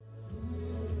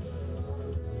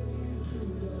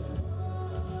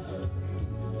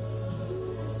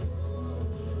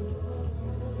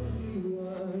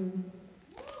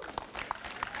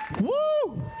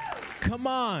Come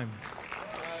on.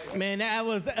 Man, that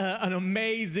was an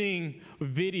amazing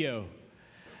video.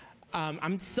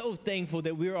 I'm so thankful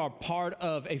that we are part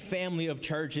of a family of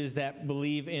churches that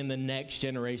believe in the next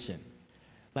generation.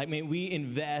 Like, man, we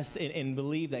invest and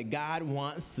believe that God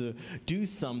wants to do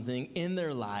something in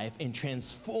their life and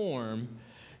transform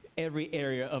every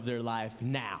area of their life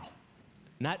now.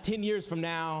 Not 10 years from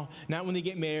now, not when they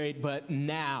get married, but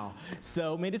now.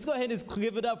 So, man, just go ahead and just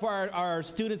give it up for our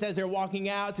students as they're walking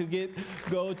out to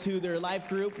go to their life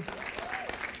group.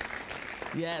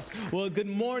 Yes. Well, good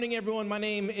morning, everyone. My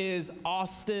name is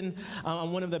Austin.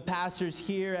 I'm one of the pastors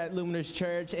here at Luminous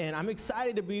Church, and I'm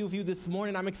excited to be with you this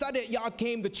morning. I'm excited that y'all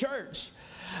came to church.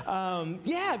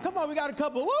 Yeah, come on, we got a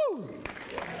couple. Woo!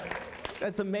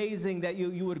 That's amazing that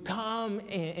you would come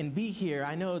and be here.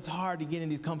 I know it's hard to get in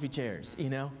these comfy chairs,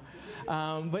 you know.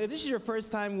 But if this is your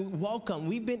first time, welcome.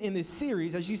 We've been in this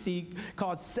series, as you see,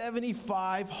 called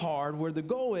 75 Hard, where the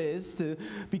goal is to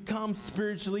become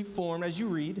spiritually formed, as you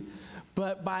read,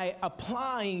 but by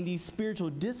applying these spiritual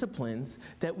disciplines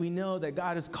that we know that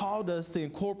God has called us to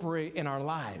incorporate in our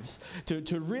lives,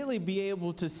 to really be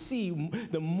able to see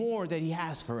the more that He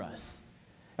has for us.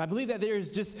 I believe that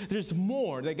there's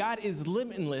more, that God is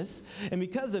limitless, and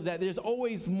because of that, there's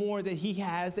always more that He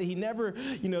has, that He never,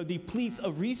 depletes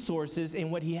of resources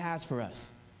in what He has for us.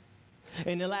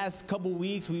 In the last couple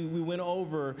weeks, we went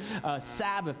over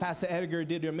Sabbath. Pastor Edgar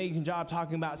did an amazing job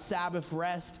talking about Sabbath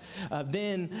rest.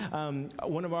 Then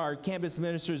one of our campus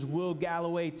ministers, Will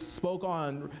Galloway, spoke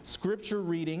on scripture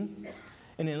reading.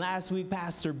 And then last week,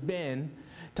 Pastor Ben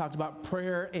talked about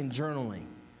prayer and journaling.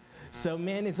 So,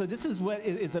 man, so this is what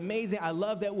is amazing. I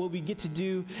love that what we get to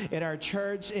do at our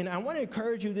church. And I want to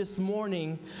encourage you this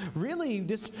morning, really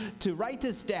just to write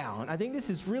this down. I think this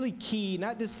is really key,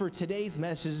 not just for today's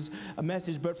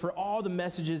message, but for all the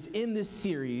messages in this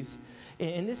series.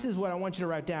 And this is what I want you to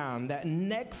write down, that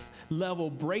next level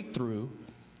breakthrough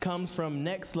comes from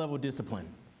next level discipline.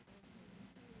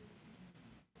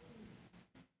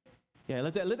 Yeah,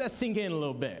 let that sink in a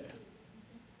little bit.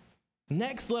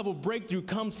 Next level breakthrough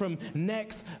comes from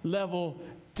next level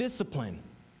discipline.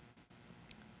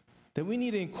 That we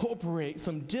need to incorporate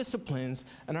some disciplines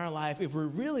in our life if we're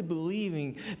really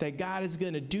believing that God is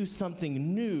going to do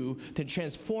something new to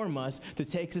transform us, to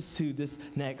take us to this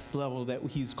next level that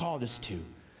He's called us to.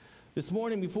 This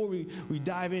morning, before we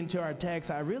dive into our text,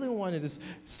 I really wanted to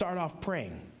start off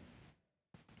praying.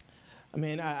 I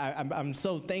mean, I'm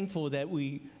so thankful that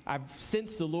I've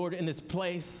sensed the Lord in this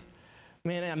place.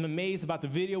 Man, I'm amazed about the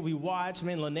video we watched.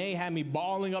 Man, Lene had me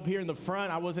bawling up here in the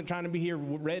front. I wasn't trying to be here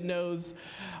red nose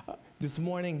this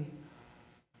morning.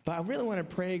 But I really want to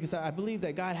pray because I believe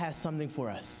that God has something for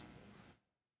us.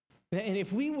 And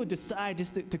if we would decide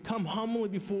just to come humbly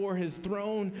before His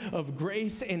throne of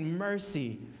grace and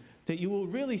mercy, that you will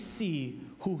really see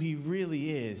who He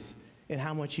really is and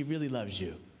how much He really loves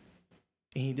you.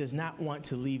 And He does not want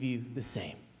to leave you the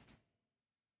same.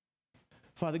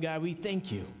 Father God, we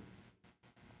thank you.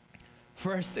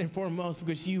 First and foremost,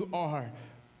 because you are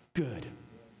good.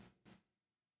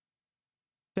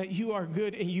 That you are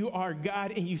good and you are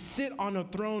God and you sit on a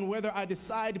throne. Whether I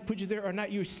decide to put you there or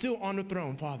not, you're still on the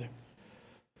throne, Father.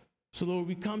 So, Lord,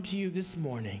 we come to you this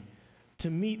morning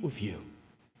to meet with you,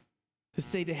 to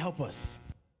say to help us.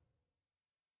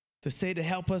 To say to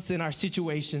help us in our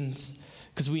situations,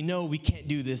 because we know we can't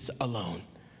do this alone.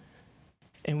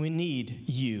 And we need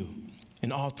you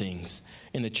in all things.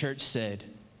 And the church said,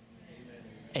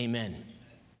 Amen.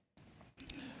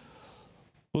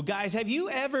 Well, guys, have you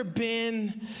ever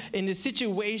been in a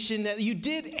situation that you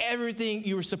did everything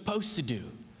you were supposed to do?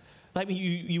 Like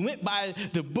you went by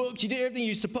the books, you did everything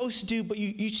you're supposed to do, but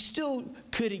you still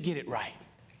couldn't get it right.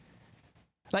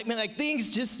 Like, man, like things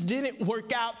just didn't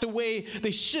work out the way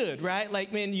they should, right?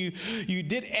 Like, man, you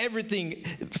did everything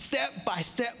step by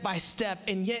step by step,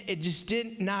 and yet it just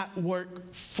did not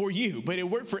work for you, but it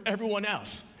worked for everyone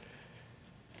else.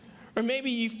 Or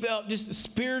maybe you felt just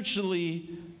spiritually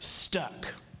stuck.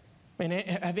 Man,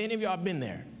 have any of y'all been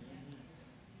there?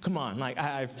 Come on, like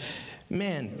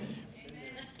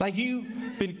like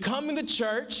you've been coming to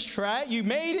church, right? You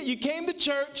made it, you came to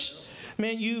church.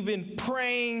 Man, you've been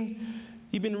praying,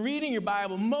 you've been reading your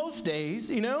Bible most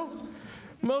days,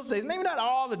 most days. Maybe not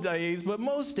all the days, but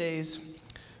most days.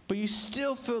 But you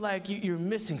still feel like you're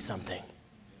missing something.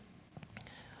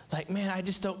 Like, man, I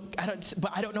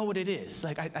don't know what it is.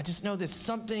 Like, I just know that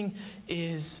something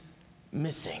is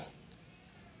missing.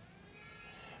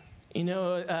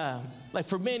 Like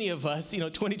for many of us,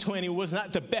 2020 was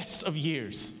not the best of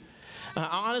years.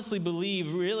 I honestly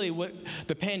believe really what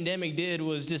the pandemic did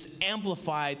was just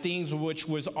amplify things which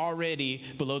was already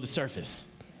below the surface.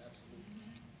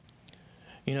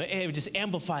 It just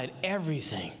amplified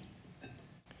everything.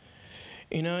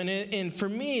 And for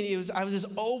me, I was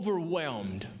just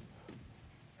overwhelmed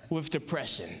with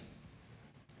depression.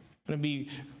 I'm going to be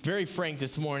very frank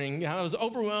this morning. I was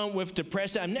overwhelmed with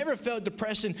depression. I've never felt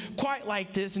depression quite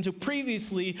like this until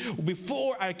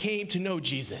before I came to know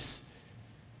Jesus.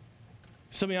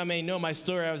 Some of y'all may know my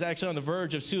story. I was actually on the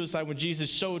verge of suicide when Jesus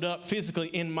showed up physically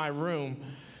in my room.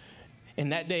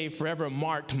 And that day forever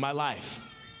marked my life.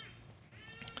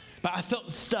 But I felt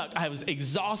stuck. I was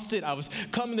exhausted. I was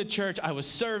coming to church. I was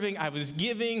serving. I was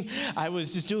giving. I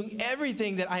was just doing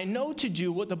everything that I know to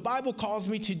do, what the Bible calls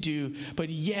me to do.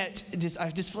 But yet, I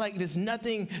just feel like this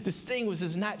thing was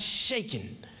just not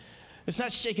shaken. It's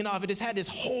not shaken off. It just had this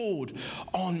hold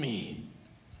on me.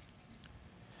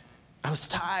 I was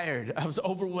tired. I was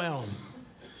overwhelmed.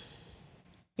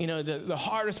 The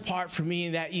hardest part for me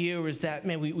that year was that,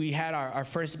 we had our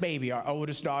first baby, our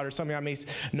oldest daughter. Some of y'all may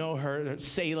know her,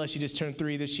 Selah. She just turned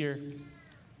 3 this year.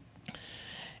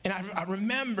 And I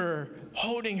remember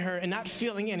holding her and not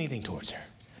feeling anything towards her.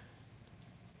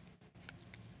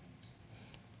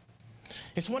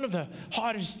 It's one of the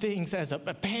hardest things as a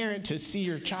parent to see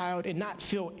your child and not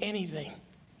feel anything.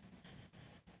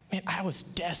 I was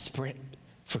desperate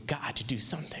for God to do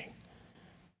something.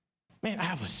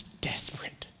 I was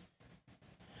desperate.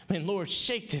 Lord,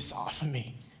 shake this off of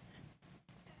me.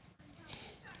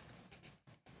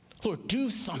 Lord,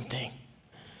 do something.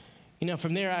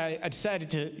 From there, I decided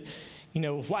to,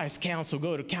 with wise counsel,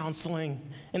 go to counseling.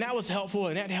 And that was helpful,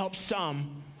 and that helped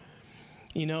some.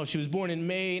 She was born in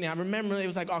May, and I remember it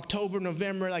was like October,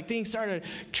 November, things started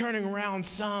turning around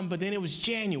some, but then it was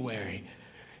January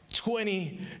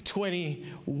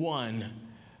 2021,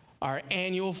 our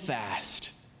annual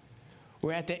fast.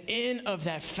 We're at the end of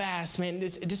that fast,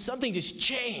 something just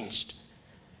changed.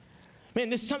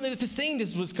 This thing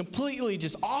just was completely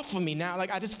just off of me now.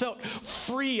 I just felt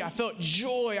free. I felt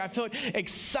joy. I felt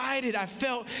excited. I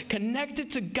felt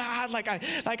connected to God like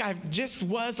I just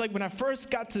was when I first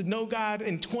got to know God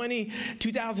in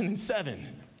 2007.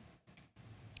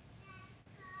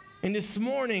 And this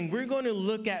morning, we're going to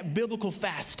look at biblical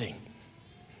fasting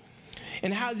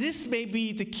and how this may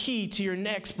be the key to your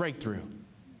next breakthrough.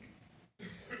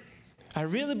 I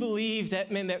really believe that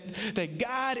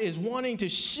God is wanting to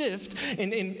shift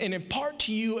and impart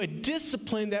to you a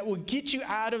discipline that will get you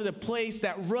out of the place,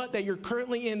 that rut that you're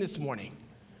currently in this morning.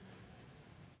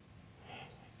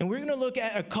 And we're going to look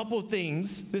at a couple of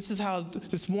things. This is how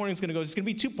this morning is going to go. It's going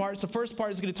to be 2 parts. The first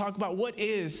part is going to talk about what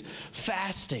is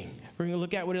fasting. We're going to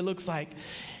look at what it looks like.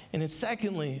 And then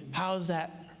secondly, how is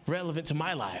that relevant to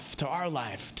my life, to our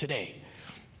life today?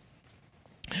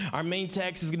 Our main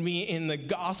text is going to be in the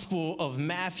Gospel of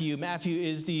Matthew. Matthew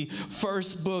is the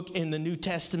first book in the New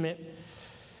Testament.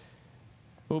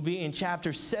 We'll be in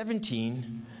chapter 17,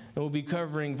 and we'll be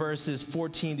covering verses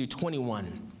 14 through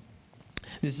 21.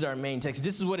 This is our main text.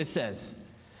 This is what it says.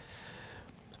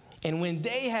 And when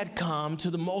they had come to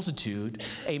the multitude,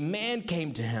 a man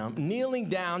came to him, kneeling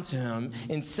down to him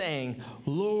and saying,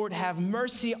 Lord, have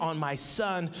mercy on my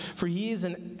son, for he is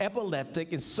an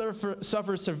epileptic and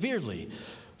suffers severely.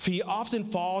 For he often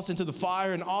falls into the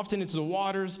fire and often into the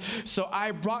waters. So I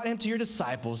brought him to your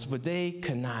disciples, but they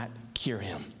could not cure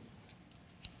him.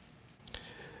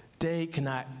 They could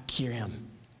not cure him.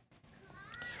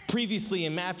 Previously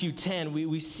in Matthew 10,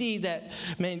 we see that,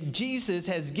 Jesus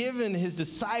has given his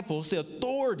disciples the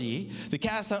authority to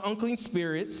cast out unclean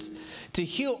spirits, to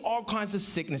heal all kinds of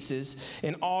sicknesses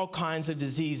and all kinds of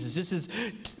diseases. This is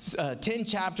 10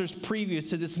 chapters previous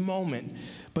to this moment,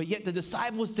 but yet the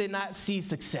disciples did not see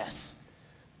success.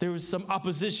 There was some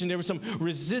opposition, there was some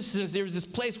resistance, there was this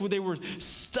place where they were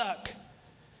stuck.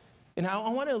 And I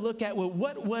want to look at,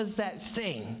 what was that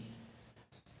thing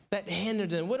that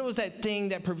hindered them? What was that thing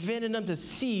that prevented them to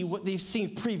see what they've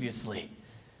seen previously?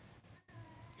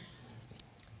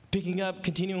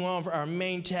 Continuing on for our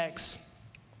main text,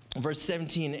 verse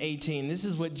 17 and 18, this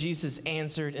is what Jesus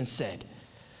answered and said.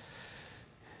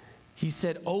 He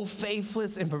said, O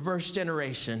faithless and perverse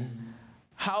generation,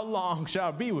 how long shall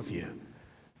I be with you?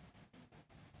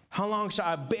 How long shall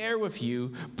I bear with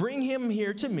you? Bring him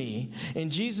here to me.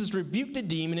 And Jesus rebuked the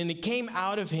demon, and it came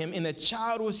out of him, and the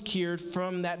child was cured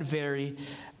from that very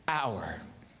hour.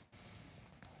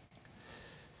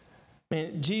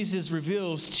 Jesus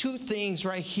reveals 2 things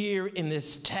right here in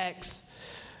this text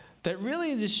that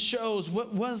really just shows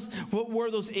what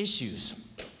were those issues.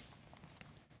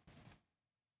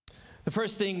 The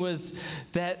first thing was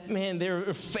that,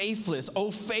 they're faithless. Oh,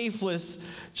 faithless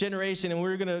generation. And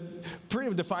we're going to pretty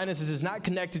much define this as not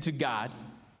connected to God.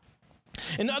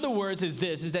 In other words, is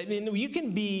that you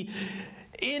can be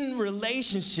in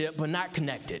relationship but not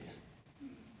connected.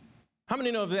 How many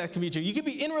know that can be true? You can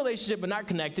be in relationship but not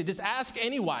connected. Just ask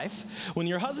any wife, when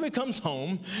your husband comes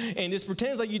home and just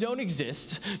pretends like you don't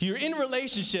exist, you're in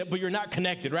relationship but you're not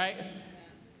connected, right?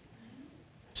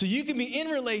 So you can be in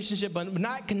relationship but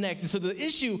not connected. So the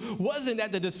issue wasn't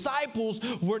that the disciples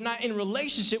were not in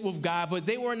relationship with God, but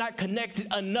they were not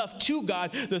connected enough to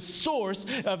God, the source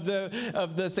of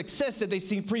the success that they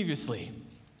seen previously.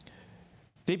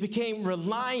 They became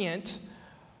reliant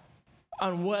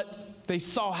on what they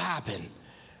saw happen.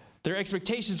 Their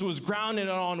expectations was grounded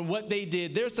on what they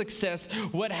did, their success,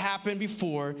 what happened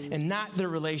before, and not their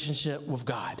relationship with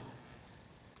God.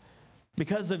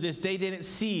 Because of this, they didn't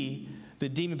see the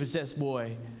demon-possessed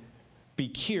boy be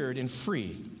cured and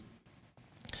free.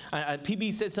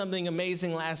 PB said something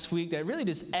amazing last week that really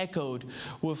just echoed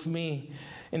with me.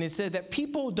 And it said that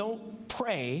people don't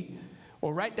pray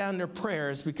or write down their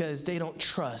prayers because they don't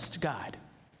trust God.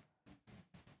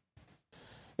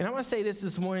 And I want to say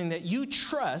this morning, that you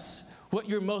trust what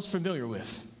you're most familiar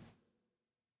with.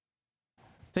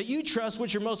 That you trust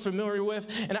what you're most familiar with.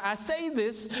 And I say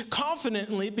this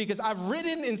confidently because I've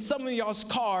ridden in some of y'all's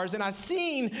cars and I've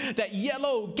seen that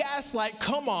yellow gas light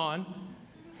come on.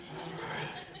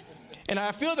 And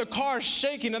I feel the car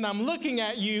shaking and I'm looking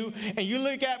at you and you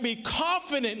look at me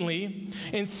confidently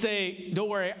and say, don't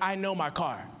worry, I know my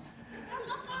car.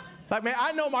 Like, man,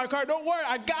 I know my car. Don't worry,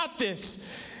 I got this.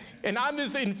 And I'm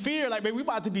just in fear, like, man, we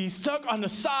about to be stuck on the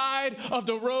side of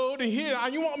the road. And here,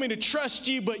 you want me to trust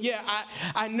you, but yeah,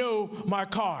 I know my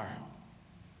car.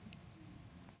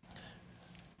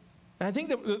 And I think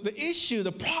the issue,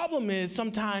 the problem is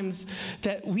sometimes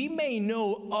that we may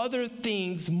know other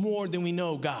things more than we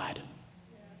know God.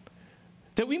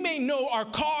 That we may know our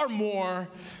car more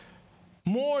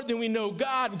than we know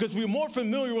God because we're more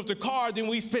familiar with the car than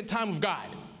we spend time with God.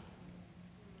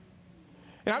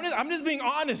 And I'm just being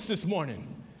honest this morning.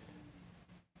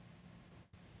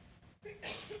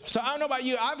 So I don't know about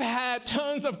you. I've had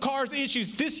tons of cars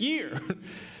issues this year.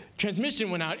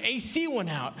 Transmission went out. AC went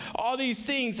out. All these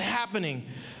things happening.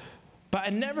 But I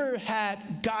never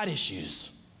had God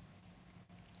issues.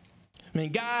 I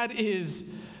mean, God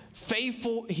is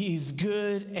faithful. He's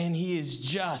good. And he is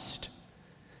just.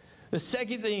 The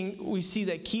second thing we see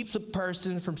that keeps a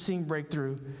person from seeing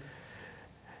breakthrough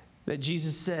that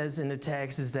Jesus says in the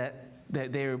text is that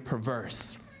they're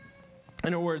perverse.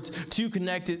 In other words, too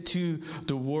connected to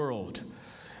the world.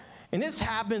 And this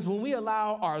happens when we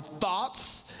allow our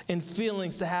thoughts and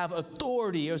feelings to have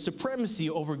authority or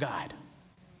supremacy over God.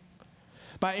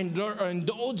 By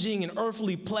indulging in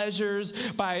earthly pleasures,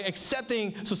 by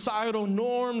accepting societal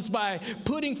norms, by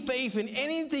putting faith in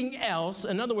anything else,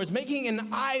 in other words, making an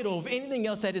idol of anything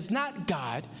else that is not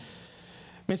God.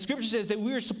 And Scripture says that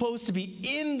we are supposed to be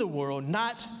in the world,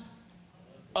 not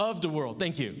of the world.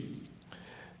 Thank you.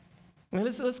 And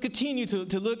let's continue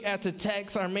to look at the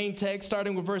text, our main text,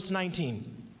 starting with verse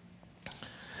 19.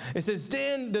 It says,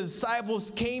 then the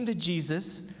disciples came to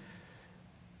Jesus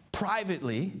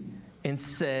privately and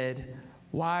said,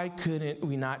 why couldn't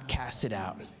we not cast it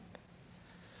out?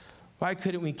 Why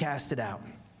couldn't we cast it out?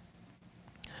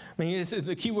 I mean,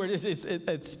 the key word is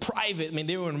it's private. I mean,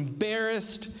 they were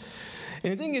embarrassed.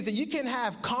 And the thing is that you can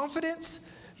have confidence,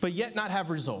 but yet not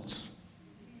have results.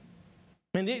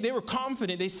 And they were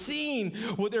confident. They seen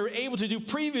what they were able to do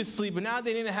previously, but now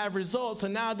they didn't have results,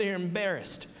 and now they're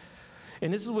embarrassed.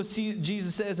 And this is what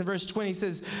Jesus says in verse 20. He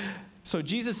says, so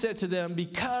Jesus said to them,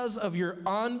 because of your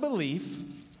unbelief,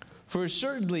 for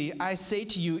assuredly I say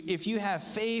to you, if you have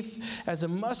faith as a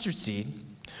mustard seed,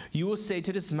 you will say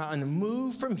to this mountain,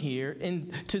 move from here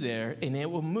to there, and it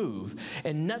will move,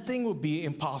 and nothing will be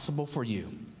impossible for you.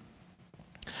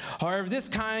 However, this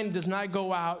kind does not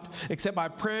go out except by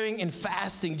praying and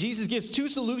fasting. Jesus gives two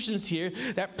solutions here,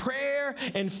 that prayer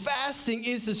and fasting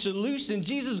is the solution.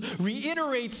 Jesus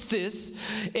reiterates this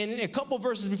in a couple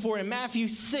verses before in Matthew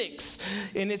 6.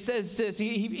 And it says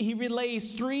he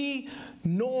relays three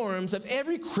norms of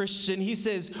every Christian. He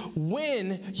says,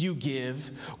 when you give,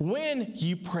 when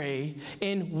you pray,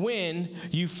 and when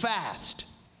you fast.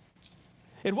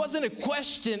 It wasn't a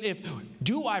question if,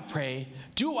 do I pray,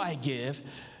 do I give,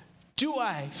 do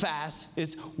I fast?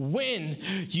 It's when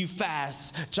you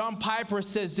fast. John Piper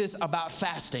says this about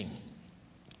fasting.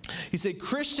 He said,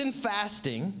 Christian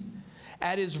fasting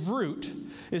at its root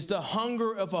is the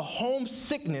hunger of a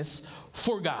homesickness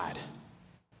for God.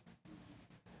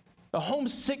 a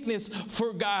homesickness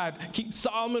for God.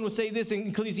 Solomon would say this in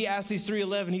Ecclesiastes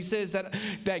 3:11. He says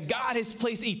that God has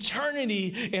placed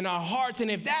eternity in our hearts.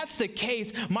 And if that's the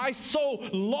case, my soul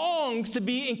longs to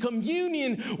be in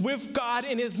communion with God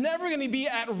and is never going to be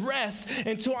at rest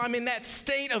until I'm in that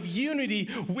state of unity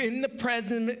in the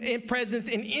presence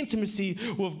and intimacy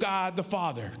with God the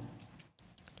Father.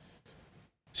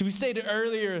 So we stated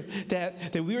earlier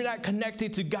that we are not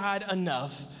connected to God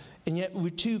enough, and yet we're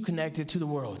too connected to the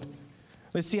world.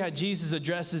 Let's see how Jesus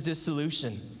addresses this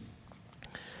solution.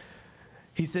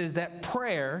 He says that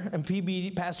prayer, and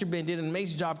Pastor Ben did an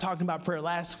amazing job talking about prayer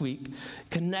last week,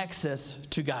 connects us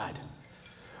to God.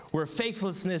 Where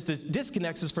faithlessness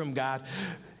disconnects us from God.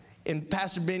 And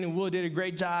Pastor Ben and Will did a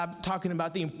great job talking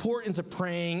about the importance of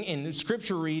praying and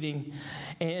scripture reading.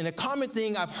 And a common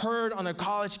thing I've heard on the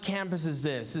college campus is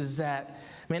this, is that,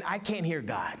 man, I can't hear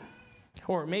God.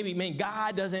 Or maybe, man,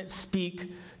 God doesn't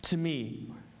speak to me.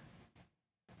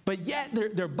 But yet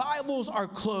their Bibles are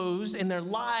closed and their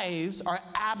lives are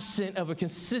absent of a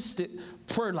consistent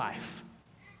prayer life.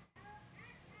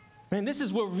 Man, this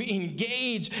is where we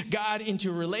engage God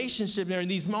into a relationship there in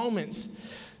these moments.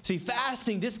 See,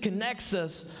 fasting disconnects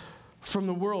us from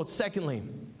the world. Secondly,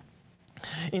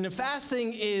 and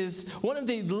fasting is one of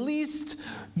the least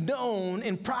known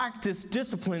and practiced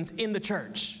disciplines in the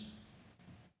church.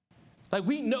 Like,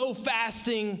 we know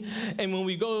fasting, and when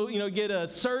we go, get a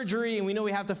surgery, and we know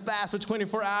we have to fast for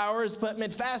 24 hours, but, man,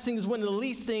 fasting is one of the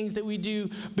least things that we do,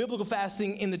 biblical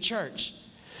fasting, in the church.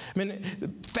 I mean,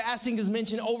 fasting is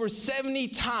mentioned over 70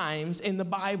 times in the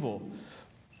Bible.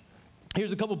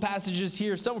 Here's a couple passages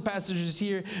here, several passages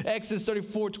here. Exodus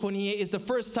 34:28 is the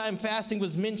first time fasting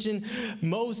was mentioned.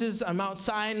 Moses on Mount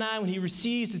Sinai, when he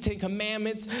receives the 10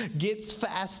 Commandments, gets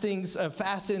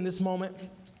fasted in this moment.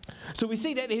 So we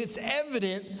see that it's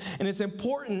evident and it's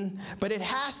important, but it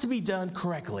has to be done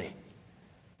correctly.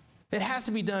 It has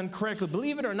to be done correctly.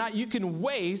 Believe it or not, you can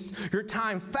waste your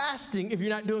time fasting if you're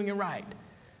not doing it right.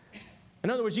 In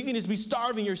other words, you can just be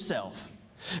starving yourself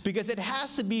because it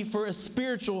has to be for a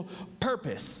spiritual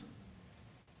purpose.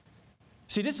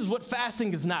 See, this is what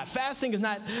fasting is not. Fasting is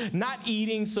not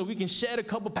eating so we can shed a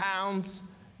couple pounds,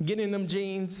 get in them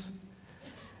jeans.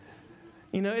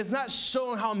 It's not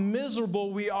showing how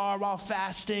miserable we are while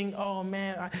fasting. Oh,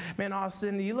 man,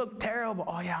 Austin, you look terrible.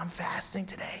 Oh, yeah, I'm fasting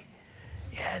today.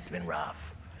 Yeah, it's been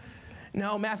rough.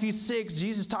 No, Matthew 6,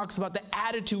 Jesus talks about the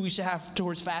attitude we should have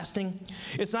towards fasting.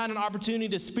 It's not an opportunity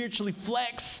to spiritually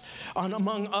flex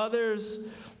among others.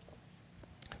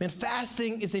 And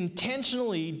fasting is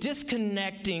intentionally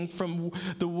disconnecting from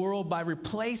the world by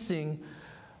replacing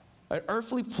an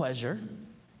earthly pleasure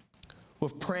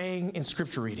with praying and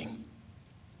scripture reading.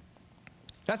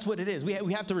 That's what it is.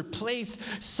 We have to replace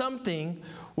something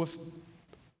with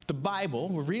the Bible,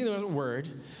 with reading the Word,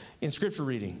 and scripture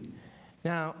reading.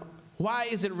 Now, why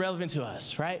is it relevant to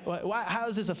us, right? How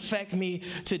does this affect me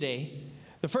today?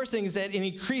 The first thing is that it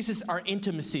increases our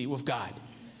intimacy with God.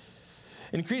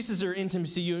 It increases our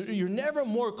intimacy. You're never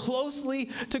more closely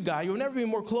to God. You'll never be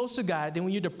more close to God than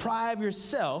when you deprive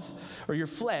yourself or your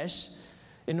flesh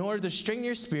in order to strengthen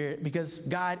your spirit, because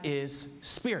God is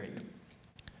spirit.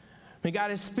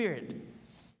 God is spirit.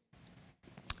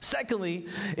 Secondly,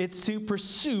 it's to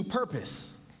pursue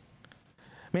purpose.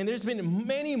 Man, there's been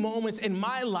many moments in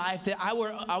my life that I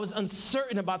was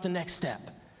uncertain about the next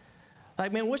step.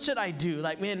 Like, man, what should I do?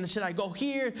 Like, man, should I go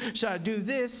here? Should I do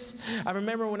this? I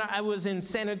remember when I was in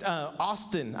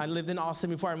Austin. I lived in Austin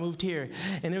before I moved here.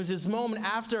 And there was this moment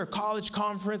after a college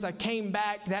conference. I came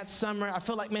back that summer. I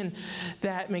felt like,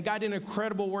 God did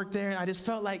incredible work there. And I just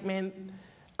felt like, man,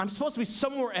 I'm supposed to be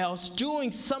somewhere else,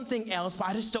 doing something else, but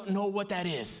I just don't know what that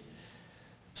is.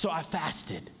 So I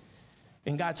fasted.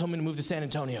 And God told me to move to San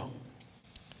Antonio.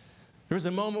 There was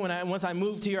a moment when once I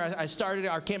moved here, I started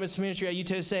our campus ministry at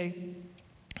UTSA.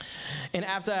 And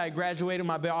after I graduated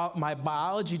my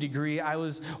biology degree, I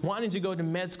was wanting to go to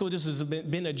med school. This has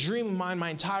been a dream of mine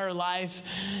my entire life,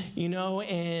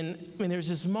 and there's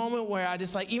this moment where I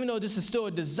just even though this is still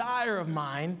a desire of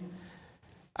mine,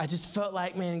 I just felt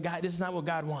like, man, God, this is not what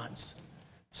God wants.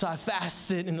 So I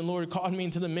fasted, and the Lord called me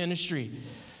into the ministry.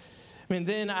 And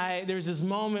then there's this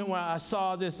moment where I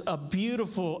saw a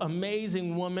beautiful,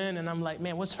 amazing woman, and I'm like,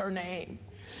 man, what's her name?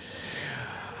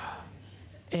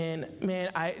 And,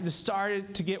 man, I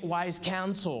started to get wise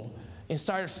counsel and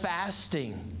started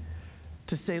fasting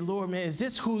to say, Lord, man, is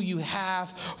this who you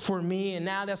have for me? And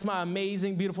now that's my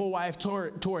amazing, beautiful wife,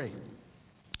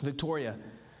 Victoria.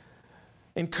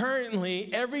 And currently,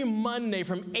 every Monday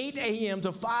from 8 a.m.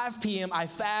 to 5 p.m., I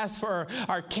fast for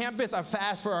our campus, I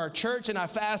fast for our church, and I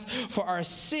fast for our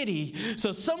city.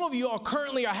 So some of you all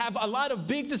currently have a lot of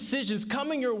big decisions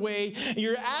coming your way, and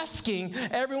you're asking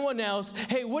everyone else,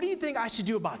 hey, what do you think I should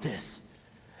do about this?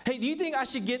 Hey, do you think I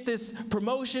should get this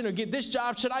promotion or get this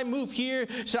job? Should I move here?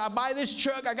 Should I buy this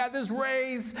truck? I got this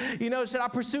raise. Should I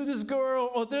pursue this girl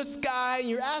or this guy? And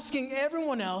you're asking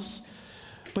everyone else.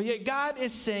 But yet God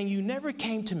is saying, you never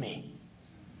came to me.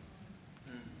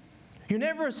 You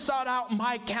never sought out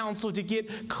my counsel to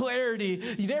get clarity.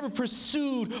 You never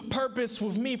pursued purpose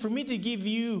with me for me to give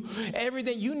you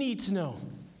everything you need to know.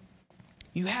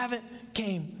 You haven't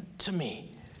came to me.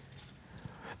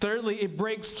 Thirdly, it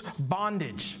breaks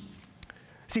bondage.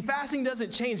 See, fasting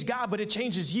doesn't change God, but it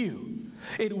changes you.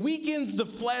 It weakens the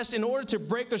flesh in order to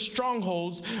break the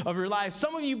strongholds of your life.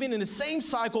 Some of you have been in the same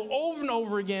cycle over and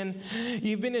over again.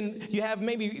 You have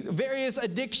maybe various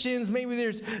addictions. Maybe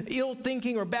there's ill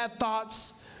thinking or bad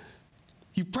thoughts.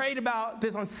 You've prayed about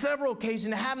this on several occasions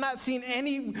and have not seen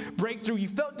any breakthrough. You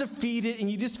felt defeated and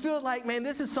you just feel like, man,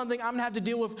 this is something I'm going to have to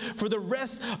deal with for the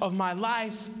rest of my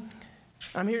life.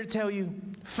 I'm here to tell you,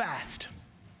 fast.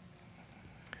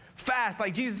 Fast,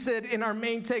 like Jesus said in our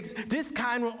main text, this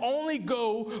kind will only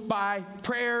go by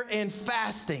prayer and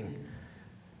fasting.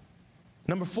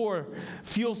 Number 4,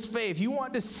 fuels faith. You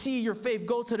want to see your faith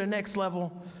go to the next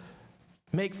level,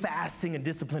 make fasting a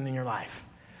discipline in your life.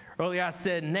 Earlier I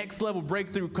said next level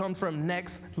breakthrough comes from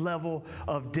next level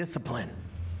of discipline.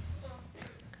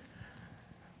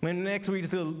 Next we're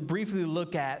just going to briefly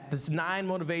look at this 9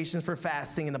 motivations for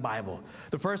fasting in the Bible.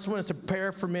 The first one is to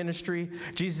prepare for ministry.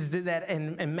 Jesus did that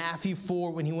in Matthew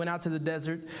 4 when he went out to the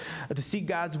desert to seek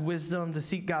God's wisdom, to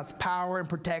seek God's power and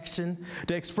protection,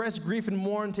 to express grief and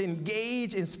mourn, to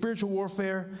engage in spiritual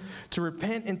warfare, to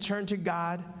repent and turn to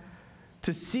God,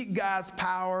 to seek God's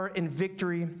power and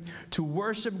victory, to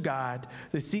worship God,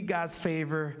 to seek God's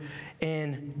favor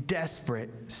in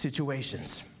desperate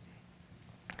situations.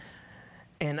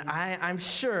 And I'm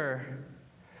sure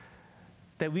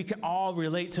that we can all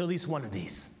relate to at least one of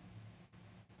these.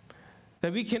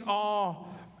 That we can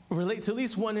all relate to at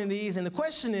least one of these. And the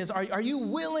question is, are you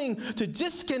willing to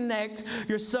disconnect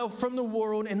yourself from the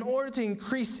world in order to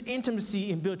increase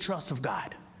intimacy and build trust with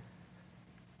God?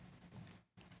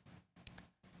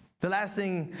 The last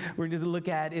thing we're going to look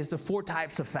at is the 4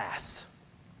 types of fast.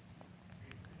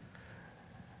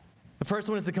 The first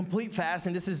one is a complete fast,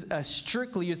 and this is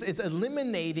strictly, it's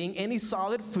eliminating any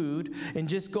solid food and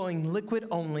just going liquid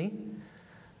only.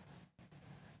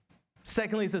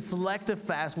 Secondly, it's a selective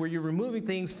fast where you're removing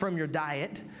things from your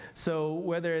diet. So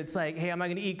whether it's like, hey, I'm not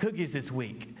going to eat cookies this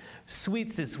week,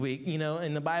 sweets this week.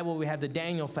 In the Bible, we have the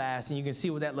Daniel fast, and you can see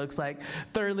what that looks like.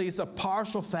 Thirdly, it's a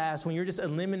partial fast when you're just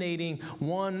eliminating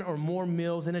 1 or more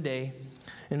meals in a day.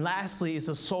 And lastly, it's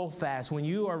a soul fast when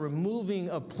you are removing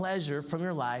a pleasure from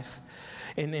your life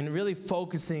and really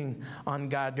focusing on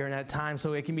God during that time.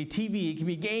 So it can be TV, it can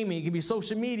be gaming, it can be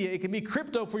social media, it can be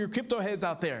crypto for your crypto heads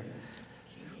out there.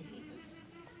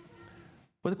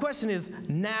 But the question is,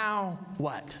 now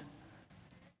what?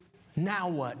 Now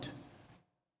what?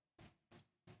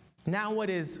 Now what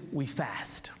is we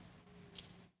fast?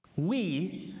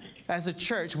 We, as a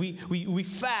church, we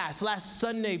fast. Last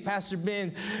Sunday, Pastor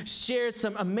Ben shared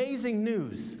some amazing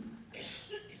news.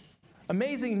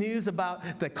 Amazing news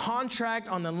about the contract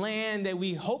on the land that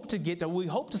we hope to get, that we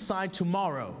hope to sign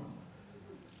tomorrow.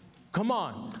 Come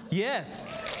on. Yes.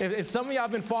 If some of y'all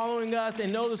have been following us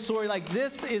and know the story, like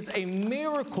this is a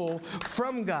miracle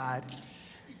from God.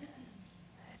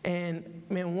 And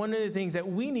man, one of the things that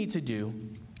we need to do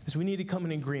is we need to come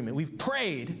in agreement. We've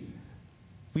prayed.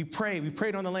 We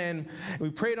prayed on the land. We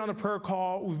prayed on the prayer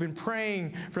call. We've been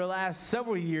praying for the last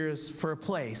several years for a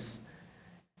place.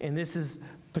 And this is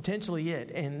potentially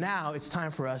it. And now it's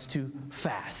time for us to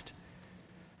fast.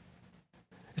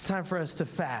 It's time for us to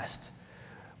fast.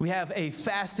 We have a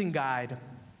fasting guide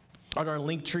on our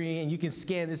link tree, and you can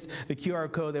scan the QR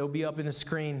code that will be up in the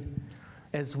screen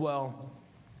as well.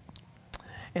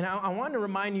 And I want to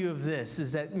remind you of this,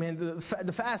 is that, man,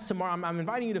 the fast tomorrow, I'm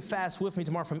inviting you to fast with me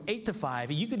tomorrow from 8 to 5.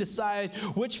 And you can decide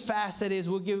which fast that is.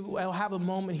 I'll have a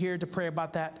moment here to pray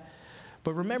about that.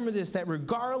 But remember this, that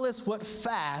regardless what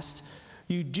fast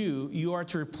you do, you are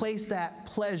to replace that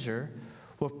pleasure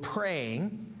with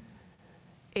praying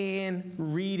and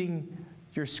reading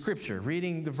your scripture,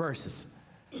 reading the verses.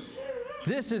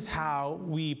 This is how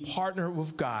we partner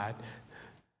with God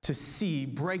to see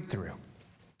breakthrough.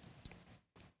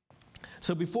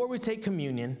 So before we take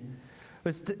communion,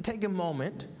 let's take a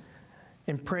moment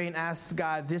and pray and ask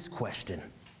God this question.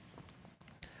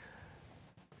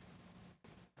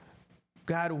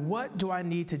 God, what do I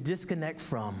need to disconnect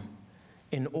from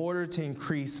in order to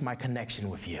increase my connection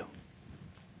with you?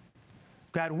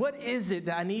 God, what is it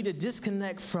that I need to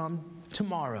disconnect from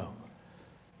tomorrow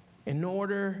in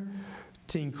order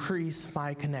to increase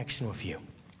my connection with you?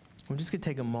 I'm just going to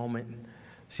take a moment,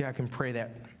 see how I can pray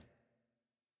that.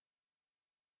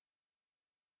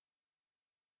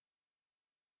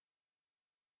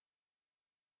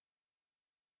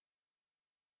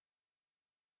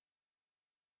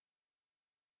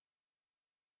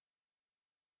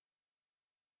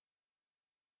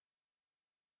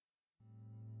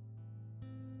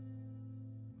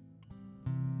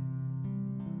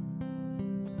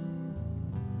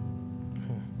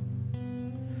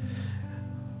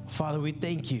 Father, we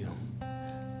thank you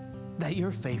that you're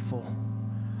faithful,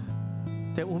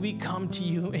 that when we come to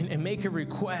you and make a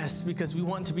request because we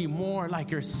want to be more like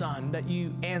your Son, that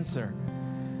you answer,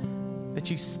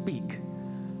 that you speak.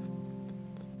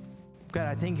 God,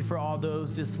 I thank you for all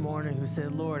those this morning who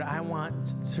said, Lord, I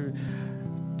want to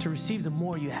receive the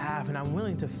more you have, and I'm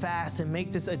willing to fast and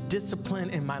make this a discipline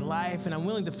in my life, and I'm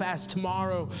willing to fast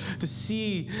tomorrow to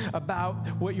see about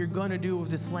what you're going to do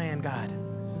with this land, God.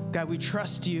 God, we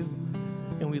trust you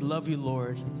and we love you,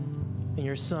 Lord. In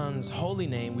your Son's holy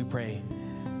name we pray.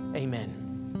 Amen.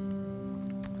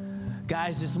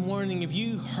 Guys, this morning, if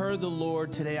you heard the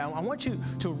Lord today, I want you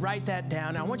to write that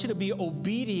down. I want you to be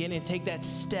obedient and take that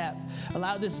step.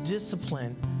 Allow this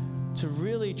discipline to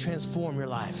really transform your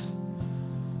life.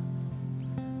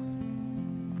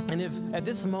 And if at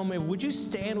this moment, would you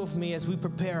stand with me as we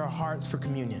prepare our hearts for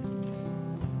communion?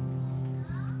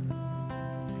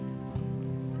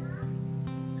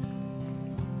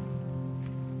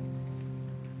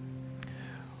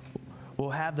 We'll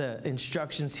have the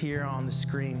instructions here on the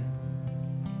screen.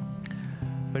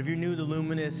 But if you're new to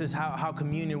Luminous, this is how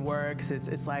communion works.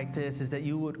 It's like this, is that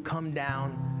you would come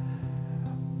down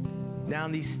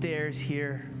these stairs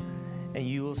here, and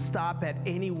you will stop at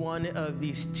any one of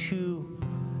these two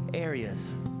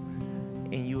areas.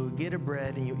 And you will get a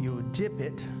bread, and you will dip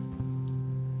it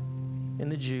in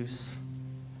the juice,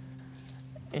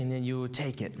 and then you will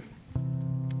take it.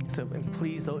 So, and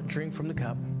please don't drink from the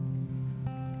cup.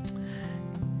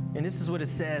 And this is what it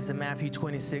says in Matthew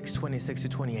 26, 26 to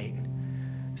 28. It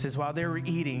says, while they were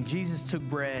eating, Jesus took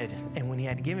bread, and when he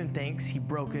had given thanks, he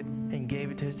broke it and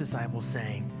gave it to his disciples,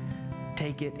 saying,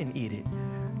 take it and eat it.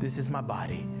 This is my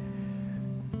body.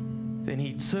 Then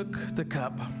he took the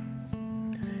cup,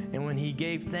 and when he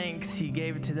gave thanks, he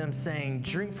gave it to them, saying,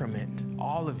 drink from it,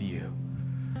 all of you.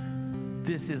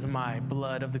 This is my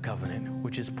blood of the covenant,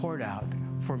 which is poured out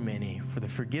for many for the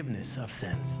forgiveness of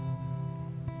sins.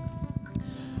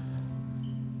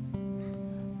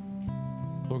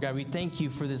 Lord God, we thank you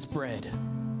for this bread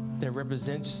that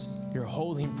represents your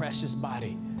holy and precious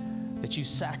body that you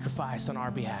sacrificed on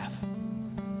our behalf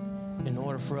in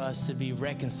order for us to be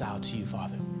reconciled to you,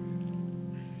 Father.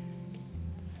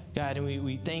 God, and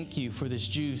we thank you for this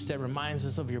juice that reminds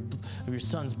us of your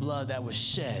Son's blood that was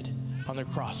shed on the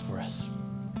cross for us.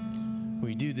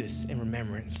 We do this in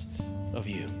remembrance of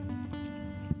you.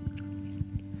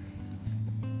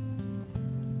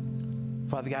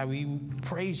 Father God, we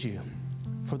praise you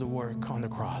for the work on the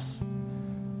cross.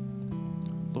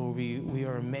 Lord, we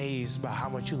are amazed by how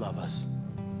much you love us.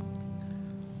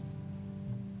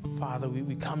 Father,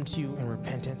 we come to you in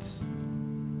repentance,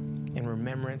 in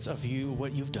remembrance of you,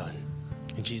 what you've done.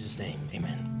 In Jesus' name,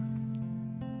 amen.